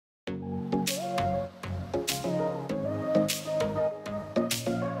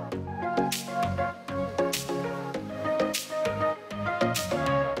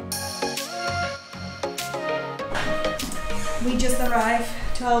We just arrived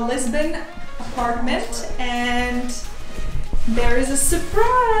to our Lisbon apartment and there is a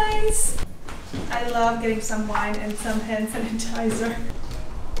surprise! I love getting some wine and some hand sanitizer.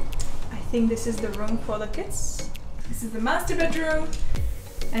 I think this is the room for the kids. This is the master bedroom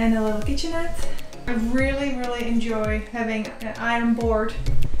and a little kitchenette. I really enjoy having an iron board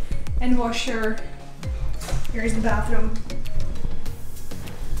and washer. Here's the bathroom.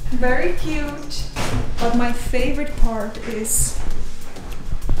 Very cute, but my favorite part is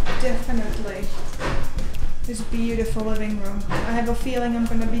definitely this beautiful living room. I have a feeling I'm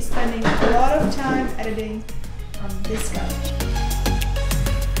gonna be spending a lot of time editing on this couch.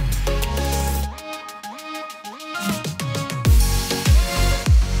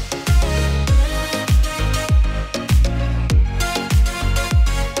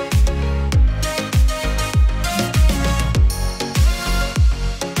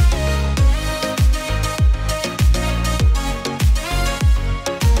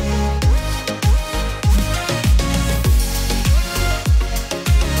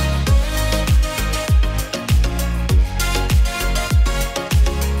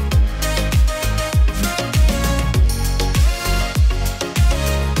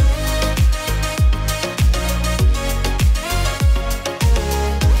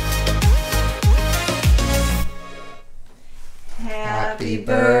 Happy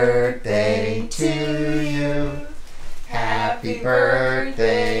birthday to you. Happy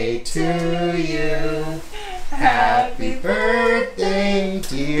birthday to you. Happy birthday,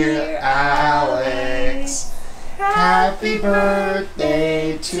 dear Alex. Happy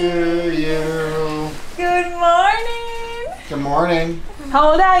birthday to you. Good morning! Good morning.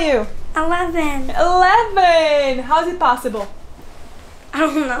 How old are you? 11. 11! How's it possible? I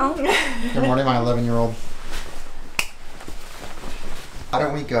don't know. Good morning, my 11-year-old. Why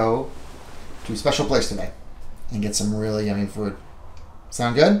don't we go to a special place today and get some really yummy food?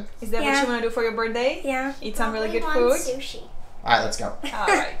 Sound good? Is that what you want to do for your birthday? Yeah. Eat some really good food? Sushi. Alright, let's go.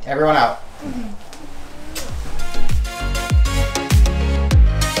 Alright. Everyone out.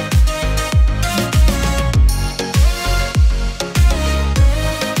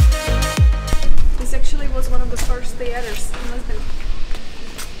 This actually was one of the first theaters in Lisbon.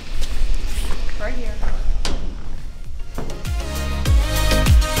 Right here.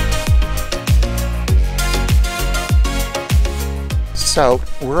 So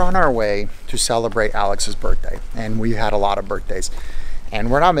we're on our way to celebrate Alex's birthday, and we had a lot of birthdays, and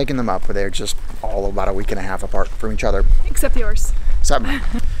we're not making them up. They're just all about a week and a half apart from each other. Except yours. So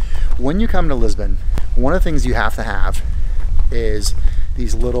when you come to Lisbon, one of the things you have to have is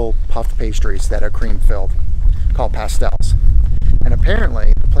these little puffed pastries that are cream filled, called pastels. And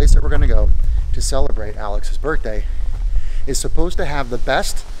apparently the place that we're going to go to celebrate Alex's birthday is supposed to have the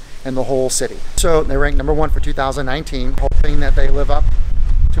best in the whole city. So they ranked #1 for 2019, hoping that they live up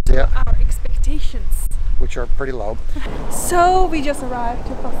to Our expectations. which are pretty low. So we just arrived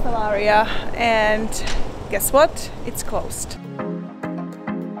to Pastelaria and guess what? It's closed.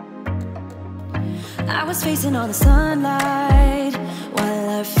 I was facing all the sunlight while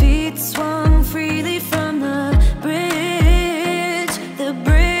our feet swung freely from the bridge. The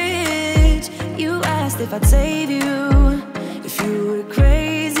bridge. You asked if I'd save you, if you were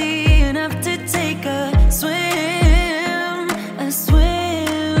crazy enough to take a swim, a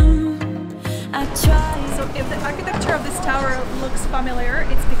swim. I tried. So if the architecture of this tower looks familiar,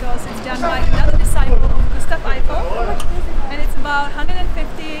 it's because it's done by another disciple of Gustav Eiffel, and it's about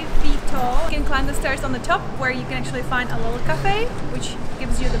 150 feet tall. You can climb the stairs on the top where you can actually find a little cafe, which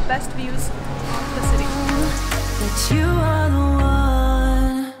gives you the best views of the city. That you are the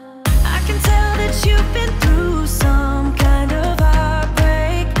one. I can tell that you've been through some kind of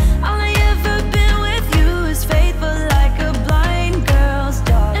heartbreak. All I ever been with you is faithful like a blind girl's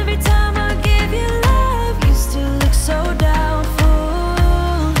dog. Every time I give you love, you still look so doubtful.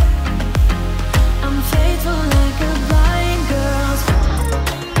 I'm faithful like a blind girl's dog.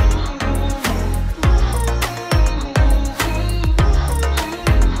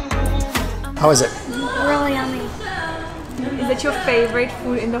 How is it? Really yummy. Is that your favorite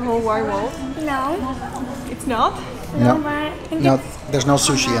food in the whole wide world? No. It's not? No. But I think No, there's no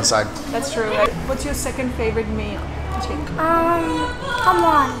sushi inside. That's true. What's your second favorite meal? come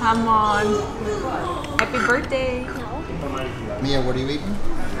on. Come on. Happy birthday. Mia, what are you eating?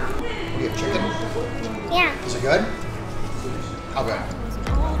 What do you have, chicken? Yeah. Is it good? How good?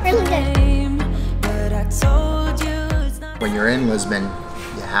 Really good. But I told you it's not. When you're in Lisbon,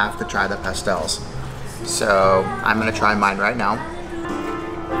 you have to try the pastels. So I'm gonna try mine right now.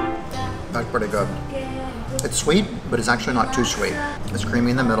 That's pretty good. It's sweet, but it's actually not too sweet. It's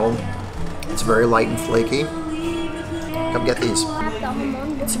creamy in the middle. It's very light and flaky. Come get these.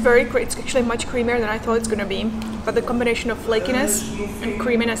 It's very great. It's actually much creamier than I thought it's gonna be. But the combination of flakiness and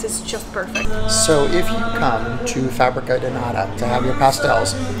creaminess is just perfect. So if you come to Fábrica de Nada to have your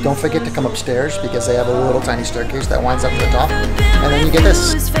pastels, don't forget to come upstairs because they have a little tiny staircase that winds up to the top. And then you get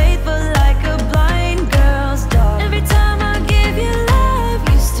this.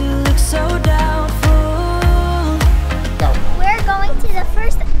 We're going to the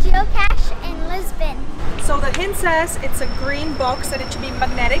first geocache in Lisbon. So the hint says it's a green box and it should be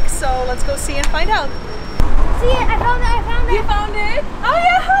magnetic. So let's go see and find out. See it? I found it. I found it. You found it? Oh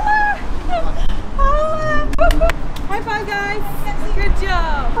yeah, holla! Holla! High five, guys. Good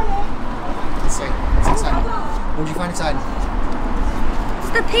job. Let's see. What's inside? What did you find inside?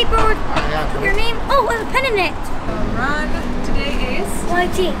 It's the paper with Yeah. your name. Oh, with a pen in it. Run. Today is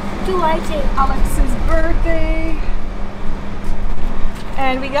YT. Do YT. Alex's birthday.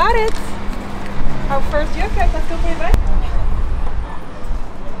 And we got it. Our first geocache. Let's go play back.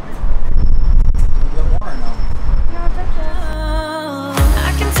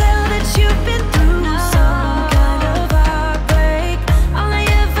 I can tell that you've been through some kind of heartbreak. All I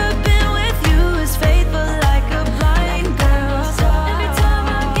ever been with you is faithful like a blind girl. Every time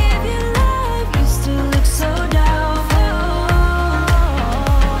I give you love, you still look so doubtful.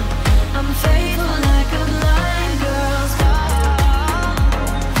 I'm faithful like a blind girl's dog.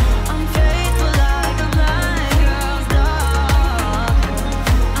 I'm faithful like a blind girl's dog.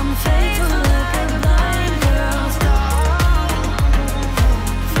 I'm faithful like a blind girl's dog.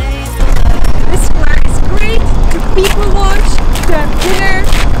 This square is great to people watch, to have dinner,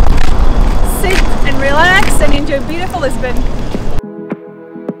 sit and relax and enjoy beautiful Lisbon.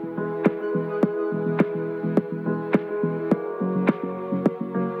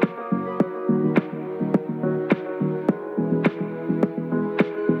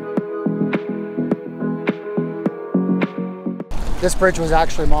 This bridge was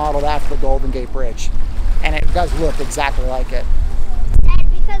actually modeled after the Golden Gate Bridge, and it does look exactly like it. Sad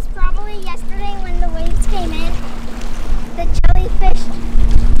because probably yesterday when the waves came in, the jellyfish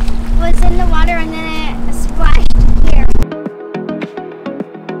was in the water and then it splashed here.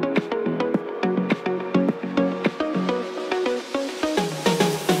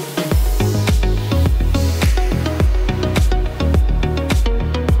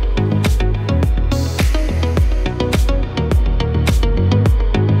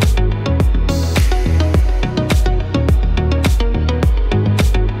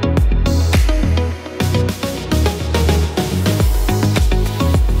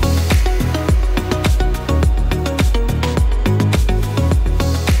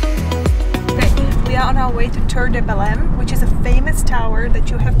 On our way to Tour de Belém, which is a famous tower that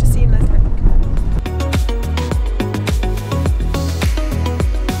you have to see in Lisbon.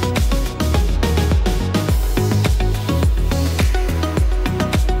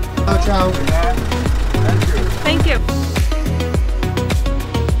 Ciao. Thank you.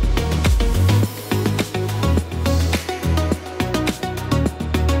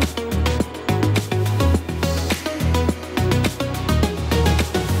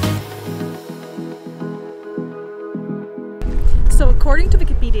 So according to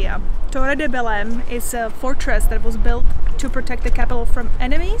Wikipedia, Torre de Belém is a fortress that was built to protect the capital from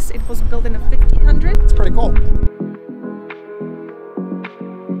enemies. It was built in the 1500s. It's pretty cool.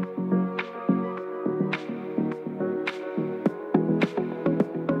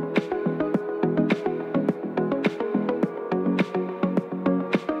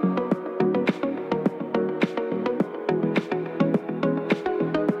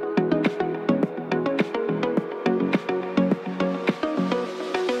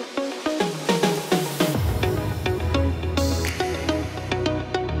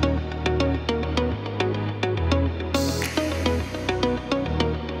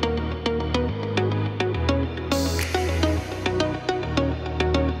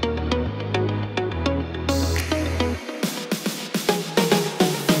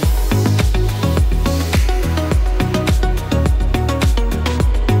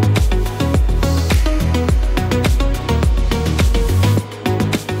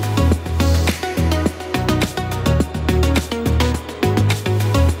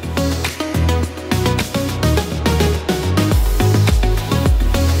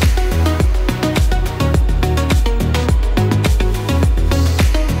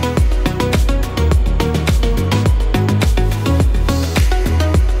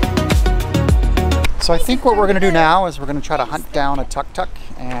 So I think what we're going to do now is we're going to try to hunt down a tuk-tuk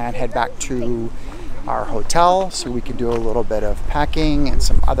and head back to our hotel so we can do a little bit of packing and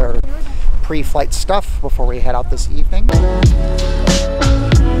some other pre-flight stuff before we head out this evening.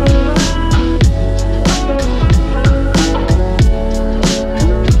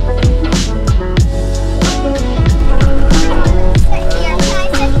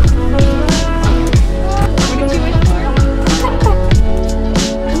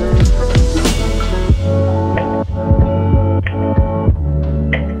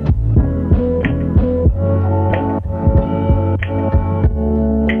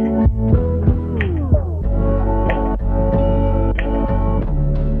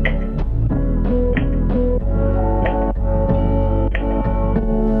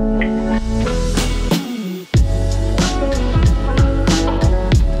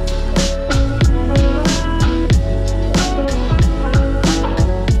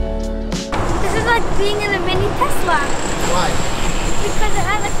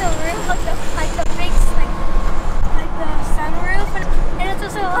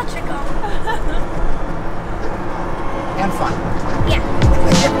 Portugal. And fun. Yeah.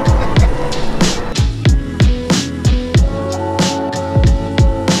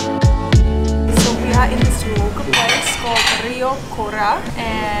 So we are in this local place called Rio Cora,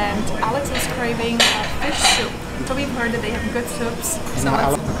 and Alex is craving a fish soup. So we've heard that they have good soups. So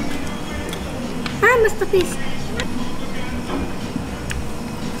let's... Masterpiece.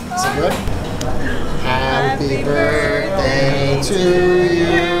 Is it good? Happy birthday to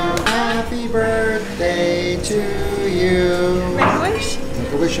you. Happy birthday to you. Make a wish.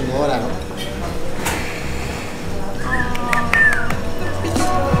 Make a wish and blow it out.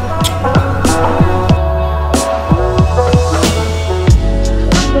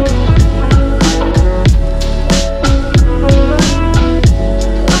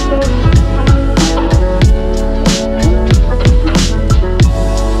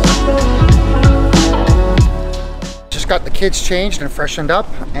 Got the kids changed and freshened up,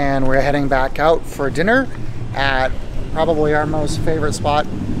 and we're heading back out for dinner at probably our most favorite spot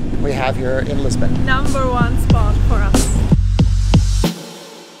we have here in Lisbon. #1 spot for us.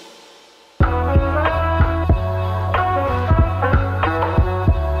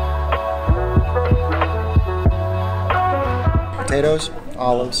 Potatoes,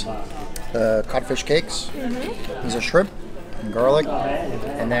 olives, codfish cakes, these are shrimp and garlic,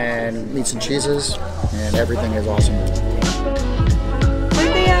 and then meats and cheeses, and everything is awesome.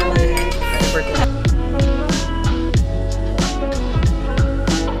 Birthday, Alex! Happy birthday.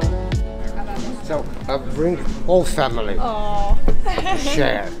 So I bring whole family Oh, to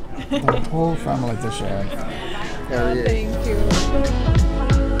share. The whole family to share. There he is. thank you.